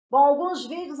Bom, alguns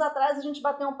vídeos atrás a gente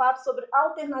bateu um papo sobre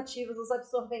alternativas aos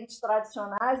absorventes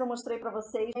tradicionais. Eu mostrei para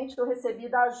vocês, gente, que eu recebi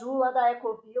da Ju, lá da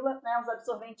Ecovila, né, os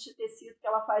absorventes de tecido que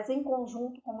ela faz em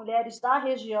conjunto com mulheres da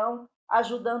região,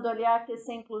 ajudando ali a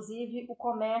aquecer, inclusive, o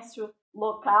comércio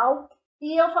local.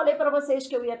 E eu falei para vocês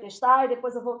que eu ia testar e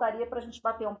depois eu voltaria para a gente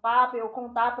bater um papo e eu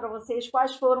contar para vocês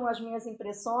quais foram as minhas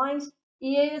impressões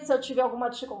e se eu tiver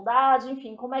alguma dificuldade,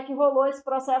 enfim, como é que rolou esse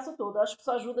processo todo. Eu acho que isso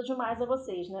ajuda demais a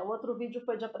vocês, né? O outro vídeo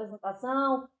foi de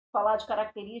apresentação, falar de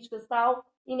características e tal,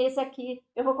 e nesse aqui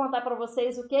eu vou contar para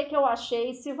vocês o que eu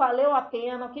achei, se valeu a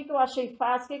pena, o que eu achei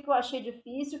fácil, o que eu achei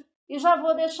difícil, e já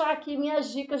vou deixar aqui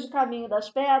minhas dicas de caminho das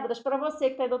pedras para você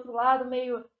que está aí do outro lado,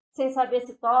 meio sem saber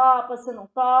se topa, se não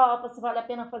topa, se vale a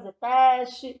pena fazer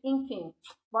teste, enfim,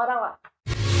 bora lá.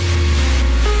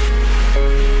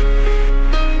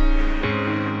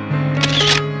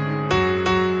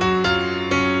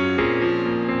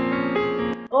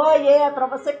 Oiê, para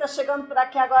você que está chegando por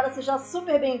aqui agora, seja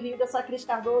super bem-vindo. Eu sou a Cris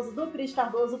Cardoso, do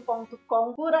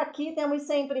criscardoso.com. Por aqui temos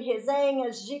sempre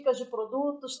resenhas, dicas de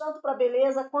produtos, tanto para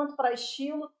beleza quanto para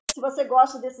estilo. Se você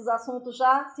gosta desses assuntos,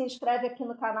 já se inscreve aqui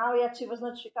no canal e ativa as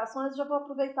notificações. Já vou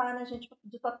aproveitar, né, gente, para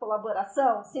pedir tua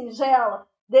colaboração singela.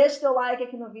 Deixa teu like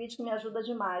aqui no vídeo que me ajuda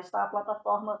demais, tá? A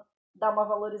plataforma dá uma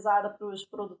valorizada para os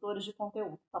produtores de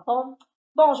conteúdo, tá bom?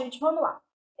 Bom, gente, vamos lá.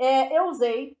 Eu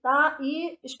usei, tá?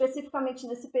 E especificamente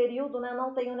nesse período, né,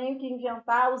 não tenho nem o que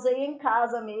inventar, usei em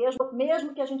casa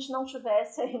mesmo que a gente não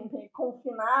tivesse ainda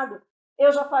confinado,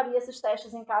 eu já faria esses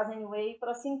testes em casa anyway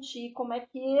para sentir como é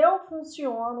que eu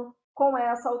funciono com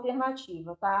essa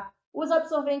alternativa, tá? Os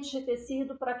absorventes de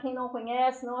tecido, para quem não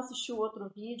conhece, não assistiu outro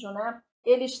vídeo, né?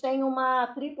 Eles têm uma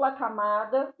tripla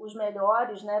camada, os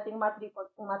melhores, né? Tem uma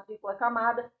tripla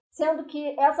camada, sendo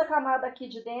que essa camada aqui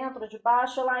de dentro, de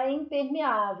baixo, ela é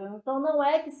impermeável. Então, não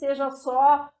é que seja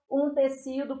só um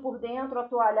tecido por dentro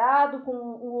atoalhado com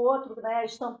o outro, né, a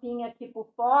estampinha aqui por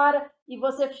fora, e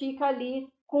você fica ali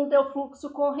com o teu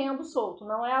fluxo correndo solto.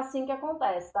 Não é assim que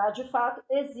acontece, tá? De fato,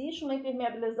 existe uma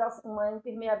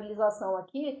impermeabilização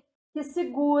aqui que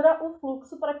segura o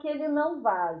fluxo para que ele não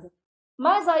vaze.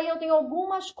 Mas aí eu tenho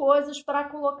algumas coisas para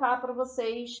colocar para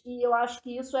vocês e eu acho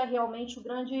que isso é realmente o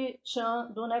grande tchan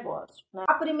do negócio, né?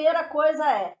 A primeira coisa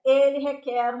é, ele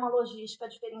requer uma logística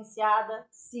diferenciada,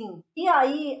 sim. E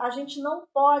aí a gente não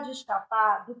pode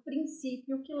escapar do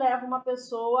princípio que leva uma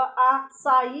pessoa a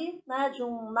sair, né, de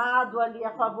um nado ali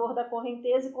a favor da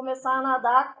correnteza e começar a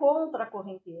nadar contra a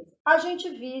correnteza. A gente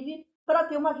vive para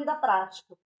ter uma vida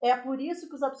prática. É por isso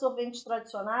que os absorventes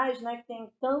tradicionais, né, que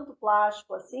tem tanto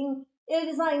plástico assim,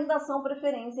 eles ainda são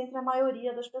preferência entre a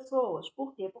maioria das pessoas.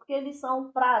 Por quê? Porque eles são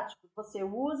práticos. Você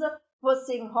usa,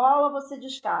 você enrola, você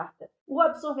descarta. O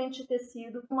absorvente de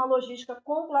tecido tem uma logística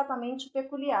completamente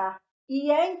peculiar. E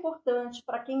é importante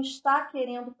para quem está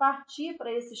querendo partir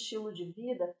para esse estilo de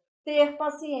vida, ter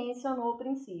paciência no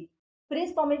princípio.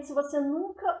 Principalmente se você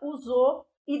nunca usou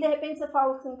e de repente você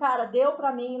fala assim, cara, deu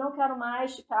para mim, não quero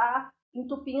mais ficar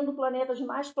entupindo o planeta de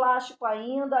mais plástico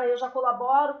ainda, eu já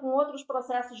colaboro com outros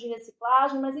processos de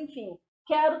reciclagem, mas enfim,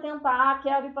 quero tentar,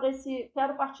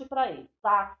 quero partir para ele,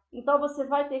 tá? Então você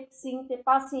vai ter que sim ter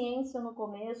paciência no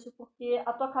começo, porque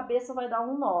a tua cabeça vai dar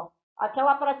um nó.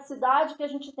 Aquela praticidade que a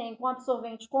gente tem com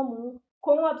absorvente comum,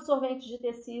 com absorvente de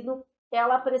tecido,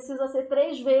 ela precisa ser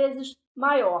 3 vezes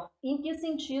maior. Em que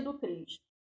sentido, Cris?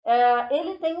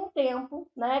 Ele tem um tempo,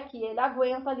 né, que ele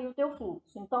aguenta ali o teu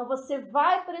fluxo. Então, você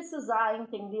vai precisar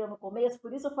entender no começo,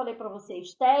 por isso eu falei para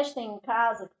vocês, testem em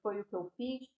casa, que foi o que eu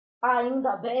fiz,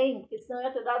 ainda bem, porque senão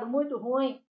ia ter dado muito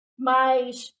ruim,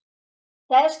 mas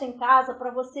testem em casa para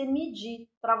você medir,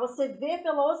 para você ver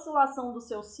pela oscilação do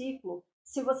seu ciclo,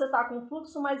 se você está com um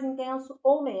fluxo mais intenso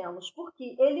ou menos,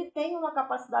 porque ele tem uma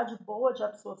capacidade boa de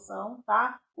absorção,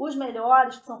 tá? Os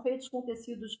melhores, que são feitos com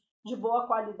tecidos de boa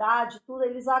qualidade, tudo,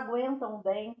 eles aguentam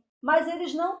bem, mas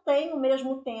eles não têm o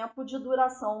mesmo tempo de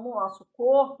duração no nosso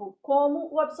corpo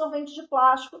como o absorvente de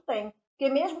plástico tem.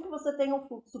 Porque mesmo que você tenha um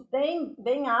fluxo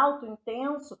bem alto,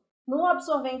 intenso, no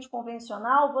absorvente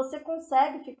convencional você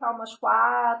consegue ficar umas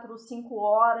 4, 5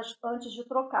 horas antes de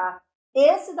trocar.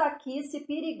 Esse daqui, se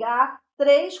perigar,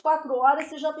 3, 4 horas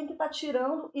você já tem que estar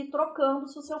tirando e trocando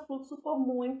se o seu fluxo for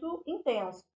muito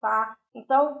intenso, tá?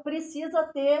 Então, precisa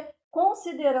ter,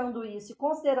 considerando isso, e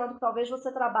considerando que talvez você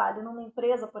trabalhe numa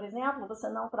empresa, por exemplo, você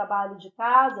não trabalhe de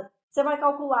casa, você vai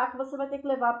calcular que você vai ter que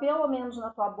levar, pelo menos na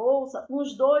tua bolsa,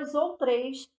 uns 2 ou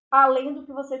 3, além do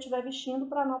que você estiver vestindo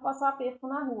para não passar aperto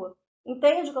na rua.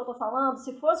 Entende o que eu estou falando?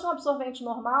 Se fosse um absorvente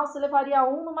normal, você levaria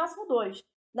 1, no máximo 2.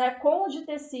 Né? Com o de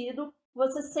tecido,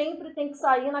 você sempre tem que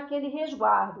sair naquele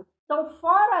resguardo. Então,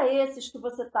 fora esses que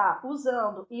você está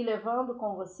usando e levando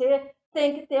com você,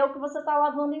 tem que ter o que você está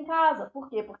lavando em casa. Por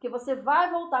quê? Porque você vai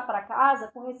voltar para casa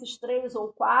com esses 3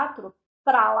 ou 4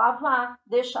 para lavar,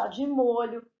 deixar de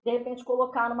molho, de repente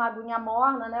colocar numa aguinha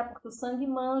morna, né? Porque o sangue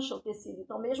mancha o tecido.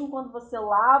 Então, mesmo quando você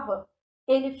lava,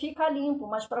 ele fica limpo,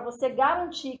 mas para você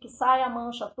garantir que saia a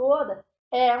mancha toda,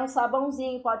 é um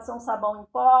sabãozinho, pode ser um sabão em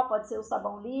pó, pode ser um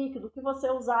sabão líquido, o que você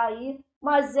usar aí,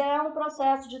 mas é um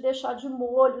processo de deixar de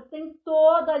molho, tem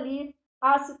toda ali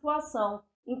a situação.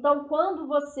 Então, quando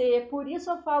você, por isso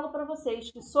eu falo para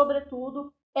vocês que,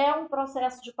 sobretudo, é um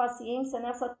processo de paciência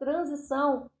nessa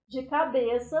transição de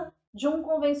cabeça de um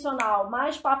convencional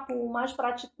mais papum, mais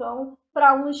praticão,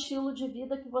 para um estilo de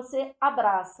vida que você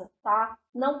abraça, tá?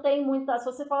 Não tem muita... Se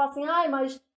você falar assim, ai,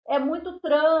 mas é muito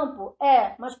trampo.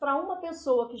 Mas para uma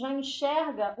pessoa que já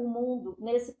enxerga o mundo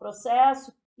nesse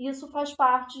processo, isso faz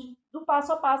parte do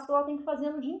passo a passo que ela tem que fazer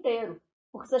no dia inteiro.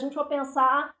 Porque se a gente for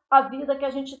pensar, a vida que a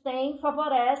gente tem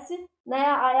favorece, né,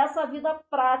 a essa vida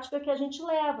prática que a gente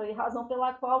leva, e razão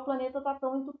pela qual o planeta está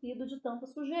tão entupido de tanta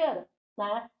sujeira.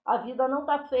 Né? A vida não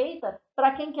está feita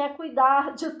para quem quer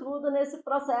cuidar de tudo nesse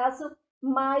processo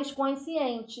mais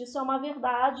consciente. Isso é uma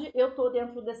verdade. Eu estou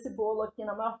dentro desse bolo aqui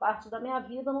na maior parte da minha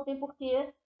vida, não tem por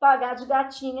que pagar de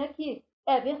gatinha aqui.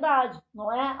 É verdade,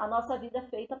 não é? A nossa vida é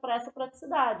feita para essa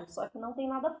praticidade, só que não tem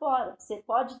nada fora. Você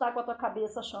pode estar com a tua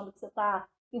cabeça achando que você está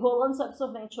enrolando seu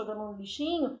absorvente, jogando no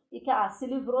lixinho e que se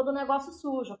livrou do negócio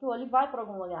sujo. Aquilo ali vai para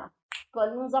algum lugar. Aquilo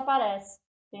ali não desaparece.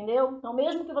 Entendeu? Então,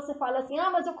 mesmo que você fale assim,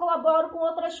 mas eu colaboro com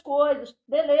outras coisas,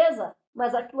 beleza,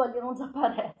 mas aquilo ali não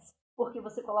desaparece, porque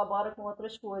você colabora com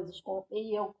outras coisas,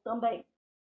 e eu também.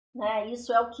 Né?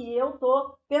 Isso é o que eu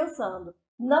estou pensando.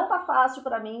 Não tá fácil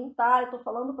para mim, tá? Eu estou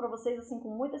falando para vocês assim com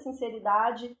muita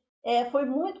sinceridade. Foi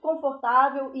muito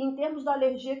confortável, e em termos da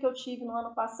alergia que eu tive no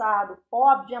ano passado,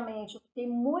 obviamente, eu fiquei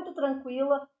muito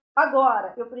tranquila.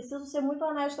 Agora, eu preciso ser muito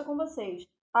honesta com vocês.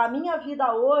 A minha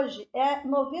vida hoje é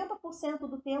 90%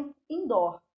 do tempo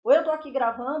indoor. Ou eu estou aqui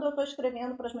gravando, eu estou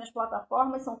escrevendo para as minhas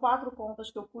plataformas, são 4 contas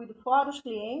que eu cuido fora os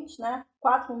clientes, né?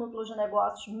 4 núcleos de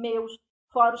negócios meus,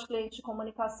 fora os clientes de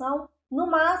comunicação. No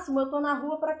máximo, eu estou na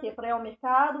rua para quê? Para ir ao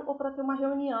mercado ou para ter uma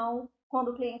reunião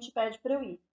quando o cliente pede para eu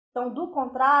ir. Então, do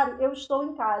contrário, eu estou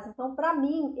em casa. Então, para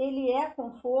mim, ele é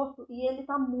conforto e ele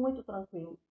está muito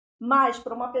tranquilo. Mas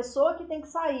para uma pessoa que tem que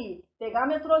sair, pegar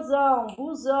metrozão,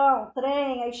 busão,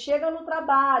 trem, aí chega no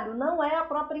trabalho, não é a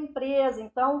própria empresa,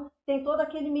 então tem todo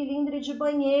aquele milindre de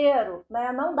banheiro,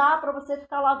 né? Não dá para você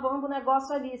ficar lavando o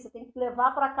negócio ali, você tem que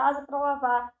levar para casa para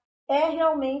lavar. É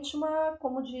realmente uma,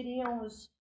 como diriam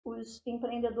os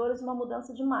empreendedores, uma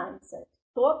mudança de mindset.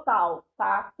 Total,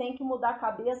 tá? Tem que mudar a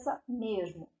cabeça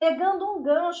mesmo. Pegando um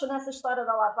gancho nessa história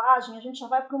da lavagem, a gente já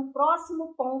vai para um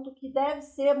próximo ponto que deve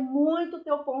ser muito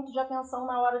teu ponto de atenção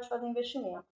na hora de fazer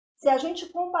investimento. Se a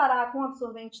gente comparar com o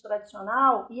absorvente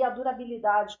tradicional e a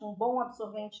durabilidade que um bom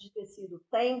absorvente de tecido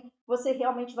tem, você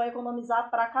realmente vai economizar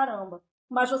pra caramba.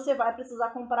 Mas você vai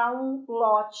precisar comprar um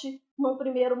lote num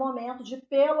primeiro momento de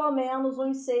pelo menos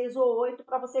uns 6 ou 8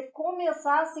 para você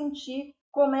começar a sentir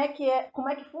como é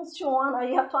que funciona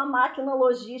aí a tua máquina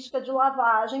logística de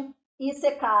lavagem e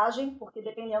secagem, porque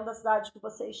dependendo da cidade que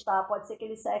você está, pode ser que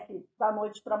ele seque da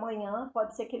noite para amanhã,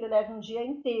 pode ser que ele leve um dia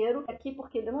inteiro aqui,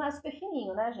 porque ele não é super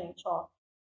fininho, né, gente? Ó,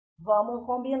 vamos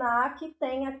combinar que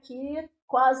tem aqui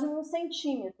quase 1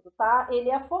 centímetro, tá? Ele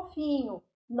é fofinho,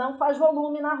 não faz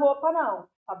volume na roupa não,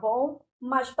 tá bom?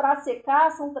 Mas para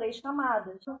secar são 3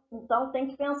 camadas. Então tem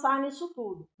que pensar nisso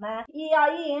tudo, né? E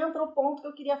aí entra o ponto que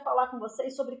eu queria falar com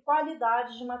vocês sobre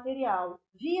qualidade de material.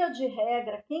 Via de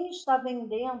regra, quem está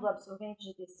vendendo absorvente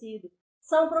de tecido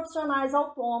são profissionais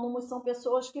autônomos, são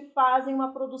pessoas que fazem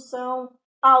uma produção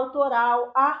autoral,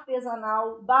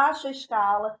 artesanal, baixa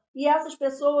escala, e essas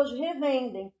pessoas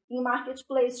revendem em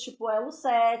marketplace tipo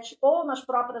Elo7, ou nas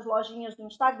próprias lojinhas do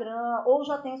Instagram, ou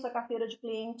já tem sua carteira de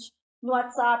clientes no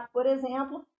WhatsApp, por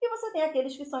exemplo, e você tem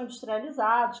aqueles que são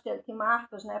industrializados, que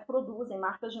marcas, né, produzem,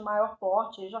 marcas de maior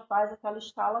porte, e já faz aquela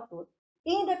escala toda.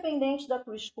 Independente da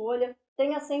tua escolha,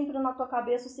 tenha sempre na tua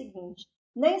cabeça o seguinte: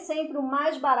 nem sempre o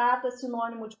mais barato é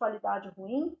sinônimo de qualidade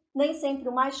ruim, nem sempre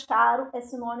o mais caro é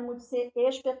sinônimo de ser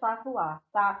espetacular,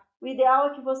 tá? O ideal é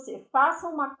que você faça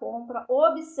uma compra,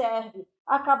 observe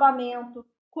acabamento,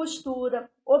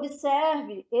 costura,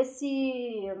 observe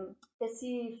esse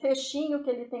fechinho que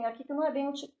ele tem aqui, que não é bem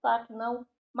um tic-tac não,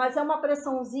 mas é uma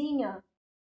pressãozinha,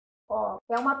 ó,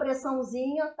 é uma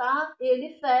pressãozinha, tá?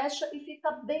 Ele fecha e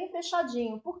fica bem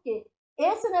fechadinho. Por quê?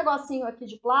 Esse negocinho aqui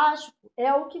de plástico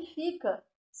é o que fica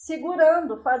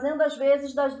segurando, fazendo às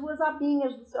vezes das 2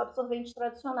 abinhas do seu absorvente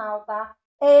tradicional, tá?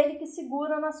 É ele que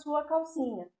segura na sua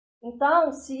calcinha.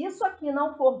 Então, se isso aqui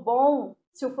não for bom,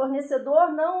 se o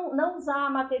fornecedor não usar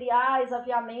materiais,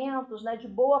 aviamentos, né, de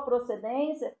boa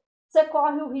procedência, você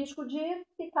corre o risco de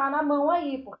ficar na mão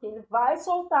aí, porque ele vai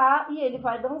soltar e ele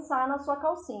vai dançar na sua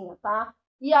calcinha, tá?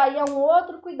 E aí é um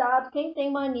outro cuidado, quem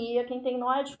tem mania, quem tem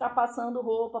nóia de ficar passando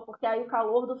roupa, porque aí o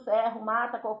calor do ferro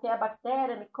mata qualquer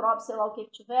bactéria, micróbio, sei lá o que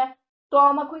tiver,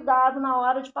 toma cuidado na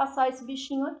hora de passar esse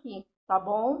bichinho aqui, tá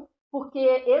bom? Porque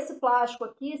esse plástico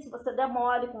aqui, se você der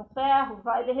mole com ferro,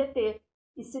 vai derreter.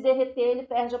 E se derreter, ele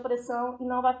perde a pressão e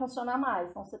não vai funcionar mais.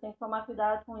 Então, você tem que tomar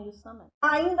cuidado com isso também.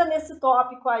 Ainda nesse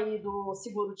tópico aí do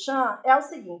seguro tchan, é o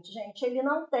seguinte, gente, ele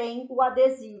não tem o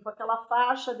adesivo, aquela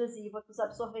faixa adesiva que os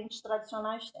absorventes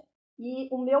tradicionais têm. E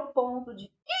o meu ponto de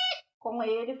com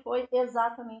ele foi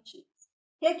exatamente isso.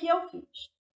 O que eu fiz?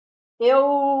 Eu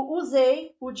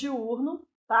usei o diurno,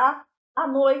 tá? À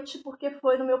noite, porque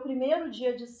foi no meu primeiro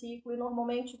dia de ciclo e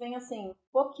normalmente vem assim,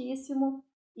 pouquíssimo.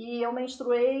 E eu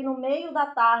menstruei no meio da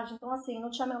tarde, então assim, não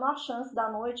tinha a menor chance da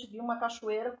noite vir uma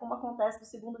cachoeira, como acontece no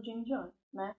segundo dia em diante,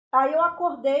 né? Aí eu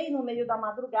acordei no meio da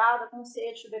madrugada, com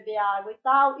sede de beber água e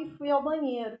tal, e fui ao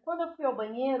banheiro. Quando eu fui ao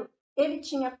banheiro, ele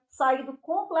tinha saído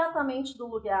completamente do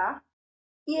lugar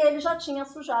e ele já tinha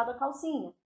sujado a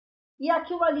calcinha. E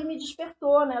aquilo ali me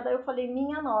despertou, né? Daí eu falei,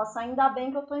 minha nossa, ainda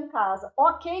bem que eu tô em casa.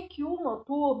 Ok que o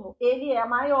noturno, ele é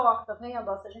maior, tá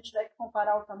vendo? Se a gente tiver que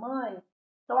comparar o tamanho,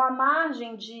 então, a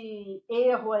margem de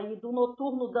erro aí do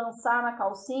noturno dançar na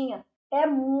calcinha é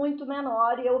muito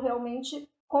menor e eu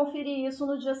realmente conferi isso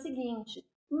no dia seguinte.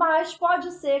 Mas pode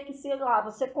ser que, sei lá,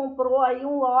 você comprou aí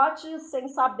um lote sem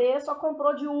saber, só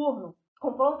comprou diurno.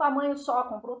 Comprou um tamanho só,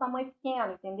 comprou um tamanho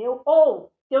pequeno, entendeu? Ou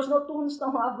teus noturnos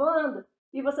estão lavando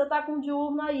e você está com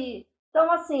diurno aí. Então,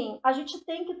 assim, a gente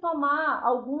tem que tomar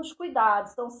alguns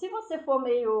cuidados. Então, se você for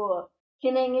meio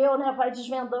que nem eu, né, vai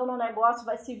desvendando o negócio,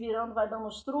 vai se virando, vai dando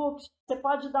os truques, você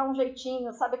pode dar um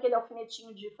jeitinho, sabe aquele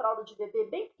alfinetinho de fralda de bebê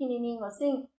bem pequenininho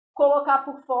assim, colocar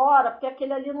por fora, porque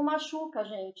aquele ali não machuca a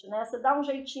gente, né? Você dá um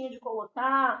jeitinho de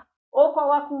colocar, ou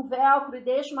coloca um velcro e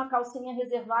deixa uma calcinha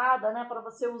reservada, né, para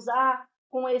você usar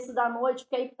com esse da noite,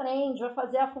 porque aí prende, vai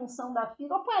fazer a função da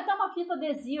fita, ou põe até uma fita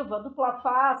adesiva, dupla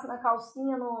face na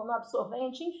calcinha, no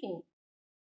absorvente, enfim.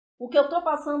 O que eu estou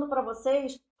passando para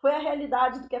vocês foi a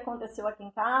realidade do que aconteceu aqui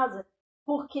em casa,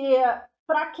 porque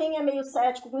para quem é meio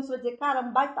cético com isso, vai dizer, cara,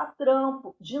 um baita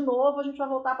trampo. De novo, a gente vai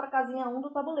voltar para a casinha 1 do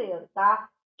tabuleiro, tá?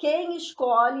 Quem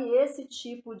escolhe esse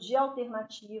tipo de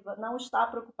alternativa não está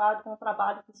preocupado com o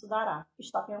trabalho que isso dará.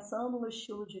 Está pensando no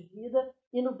estilo de vida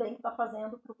e no bem que está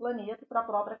fazendo para o planeta e para a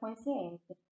própria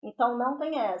consciência. Então, não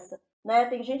tem essa, né?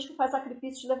 Tem gente que faz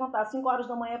sacrifício de levantar 5 horas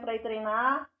da manhã para ir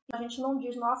treinar. A gente não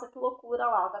diz, nossa, que loucura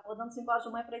lá, tá acordando 5 horas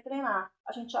da manhã para ir treinar.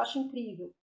 A gente acha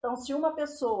incrível. Então, se uma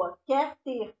pessoa quer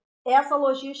ter essa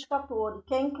logística toda e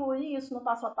quer incluir isso no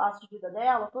passo a passo de vida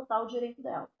dela, total direito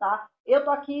dela, tá? Eu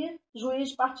tô aqui, juiz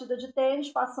de partida de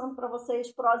tênis, passando para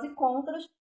vocês prós e contras,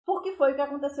 porque foi o que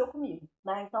aconteceu comigo,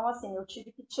 né? Então, assim, eu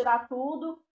tive que tirar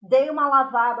tudo, dei uma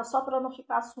lavada só para não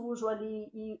ficar sujo ali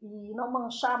e não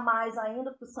manchar mais ainda,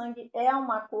 porque o sangue é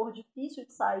uma cor difícil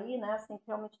de sair, né? Você tem que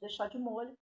realmente deixar de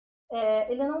molho.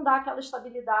 Ele não dá aquela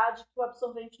estabilidade que o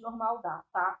absorvente normal dá,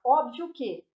 tá? Óbvio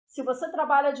que, se você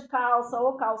trabalha de calça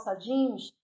ou calça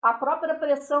jeans, a própria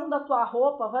pressão da tua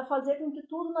roupa vai fazer com que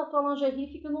tudo na tua lingerie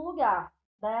fique no lugar,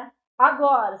 né?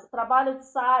 Agora, se trabalha de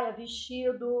saia,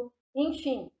 vestido,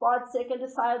 enfim, pode ser que ele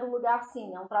saia do lugar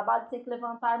sim. É um trabalho que tem que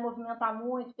levantar e movimentar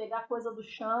muito, pegar coisa do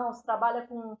chão, se trabalha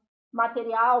com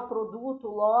material, produto,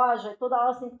 loja, e toda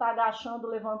hora você tem que estar agachando,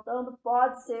 levantando,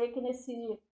 pode ser que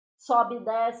nesse sobe e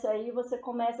desce aí você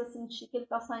começa a sentir que ele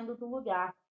está saindo do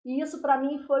lugar. E isso, para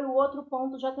mim, foi o outro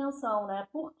ponto de atenção, né?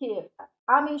 Porque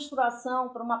a menstruação,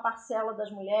 para uma parcela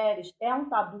das mulheres, é um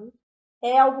tabu,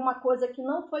 é alguma coisa que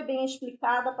não foi bem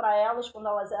explicada para elas quando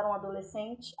elas eram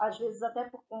adolescentes, às vezes até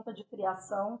por conta de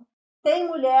criação. Tem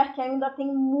mulher que ainda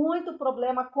tem muito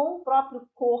problema com o próprio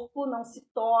corpo, não se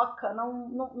toca,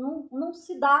 não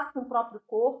se dá com o próprio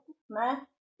corpo, né?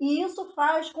 E isso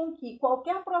faz com que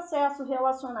qualquer processo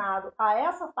relacionado a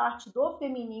essa parte do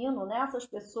feminino, nessas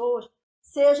pessoas,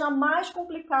 seja mais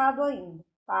complicado ainda,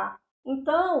 tá?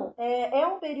 Então, é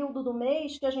um período do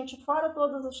mês que a gente, fora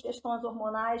todas as questões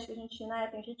hormonais, que a gente, né,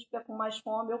 tem gente que fica com mais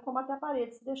fome, eu como até a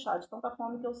parede se deixar, de tanta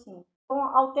fome que eu sinto. Então,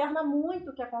 alterna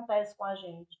muito o que acontece com a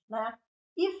gente, né?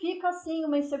 E fica, assim,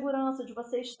 uma insegurança de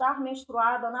você estar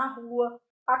menstruada na rua,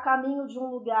 a caminho de um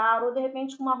lugar, ou de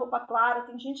repente com uma roupa clara,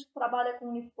 tem gente que trabalha com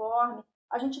uniforme,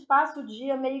 a gente passa o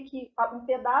dia meio que um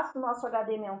pedaço do nosso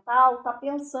HD mental está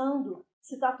pensando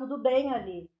se está tudo bem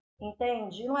ali,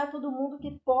 entende? E não é todo mundo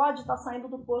que pode estar saindo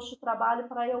do posto de trabalho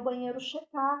para ir ao banheiro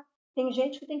checar. Tem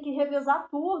gente que tem que revezar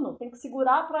turno, tem que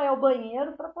segurar para ir ao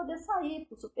banheiro para poder sair,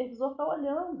 porque o supervisor está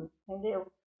olhando,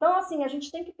 entendeu? Então, assim, a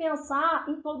gente tem que pensar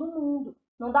em todo mundo.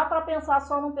 Não dá para pensar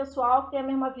só num pessoal que tem a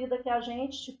mesma vida que a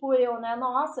gente, tipo eu, né?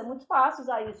 Nossa, é muito fácil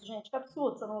usar isso, gente, que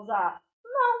absurdo você não usar.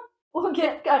 Não, por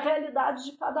quê? Porque a realidade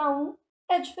de cada um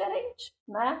é diferente,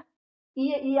 né?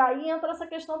 E aí entra essa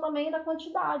questão também da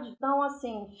quantidade. Então,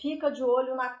 assim, fica de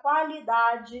olho na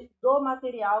qualidade do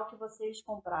material que vocês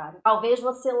comprarem. Talvez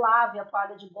você lave a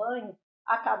toalha de banho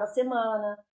a cada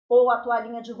semana, ou a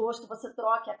toalhinha de rosto você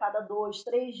troque a cada 2,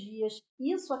 3 dias.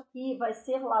 Isso aqui vai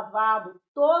ser lavado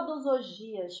todos os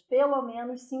dias, pelo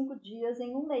menos 5 dias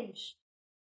em um mês,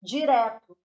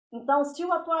 direto. Então, se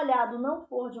o atoalhado não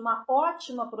for de uma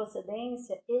ótima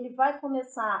procedência, ele vai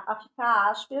começar a ficar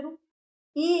áspero.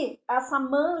 E essa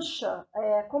mancha,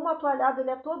 como o atoalhado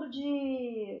ele é todo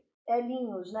de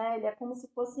linhos, né? Ele é como se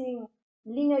fossem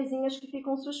linhazinhas que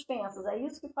ficam suspensas. É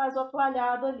isso que faz o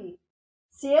atoalhado ali.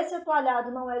 Se esse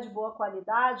atoalhado não é de boa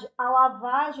qualidade, a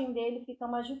lavagem dele fica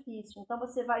mais difícil. Então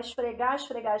você vai esfregar,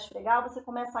 esfregar, esfregar, você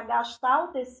começa a gastar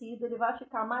o tecido, ele vai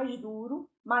ficar mais duro,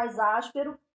 mais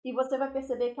áspero, e você vai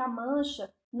perceber que a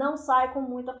mancha não sai com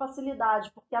muita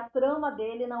facilidade, porque a trama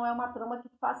dele não é uma trama que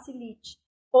facilite.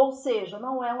 Ou seja,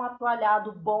 não é um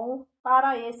atoalhado bom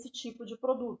para esse tipo de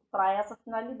produto, para essa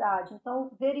finalidade. Então,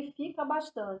 verifica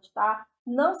bastante, tá?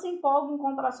 Não se empolgue em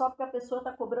comprar só porque a pessoa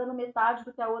está cobrando metade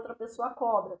do que a outra pessoa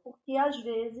cobra, porque às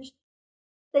vezes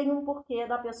tem um porquê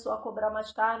da pessoa cobrar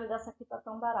mais caro e dessa aqui tá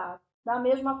tão barata. Da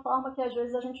mesma forma que às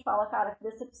vezes a gente fala, cara, que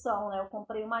decepção, né? Eu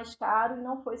comprei o mais caro e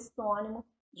não foi sinônimo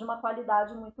de uma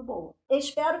qualidade muito boa.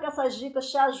 Espero que essas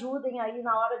dicas te ajudem aí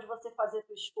na hora de você fazer a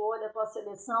tua escolha, a tua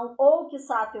seleção, ou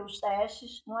quiçá teus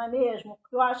testes, não é mesmo?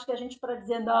 Porque eu acho que a gente, para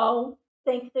dizer não,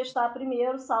 tem que testar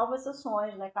primeiro, salvo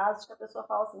exceções, né? Casos que a pessoa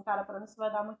fala assim, cara, para mim isso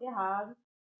vai dar muito errado,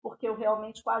 porque eu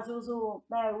realmente quase uso,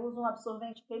 né, eu uso um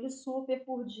absorvente aquele super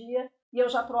por dia e eu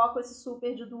já troco esse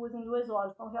super de 2 em 2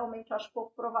 horas. Então, realmente, eu acho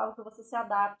pouco provável que você se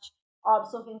adapte ao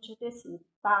absorvente de tecido,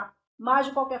 tá? Mas,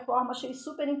 de qualquer forma, achei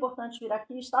super importante vir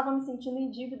aqui. Estava me sentindo em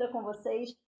dívida com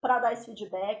vocês para dar esse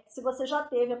feedback. Se você já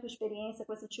teve a sua experiência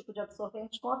com esse tipo de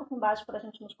absorvente, conta aqui embaixo para a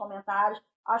gente nos comentários.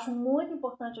 Acho muito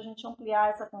importante a gente ampliar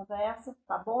essa conversa,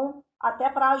 tá bom? Até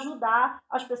para ajudar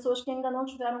as pessoas que ainda não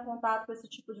tiveram contato com esse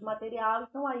tipo de material.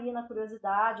 Então, aí, na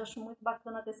curiosidade, acho muito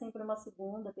bacana ter sempre uma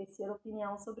segunda, terceira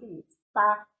opinião sobre isso,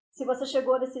 tá? Se você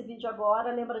chegou nesse vídeo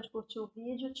agora, lembra de curtir o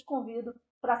vídeo. Te convido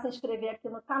para se inscrever aqui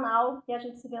no canal e a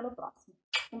gente se vê no próximo.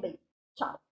 Um beijo.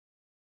 Tchau.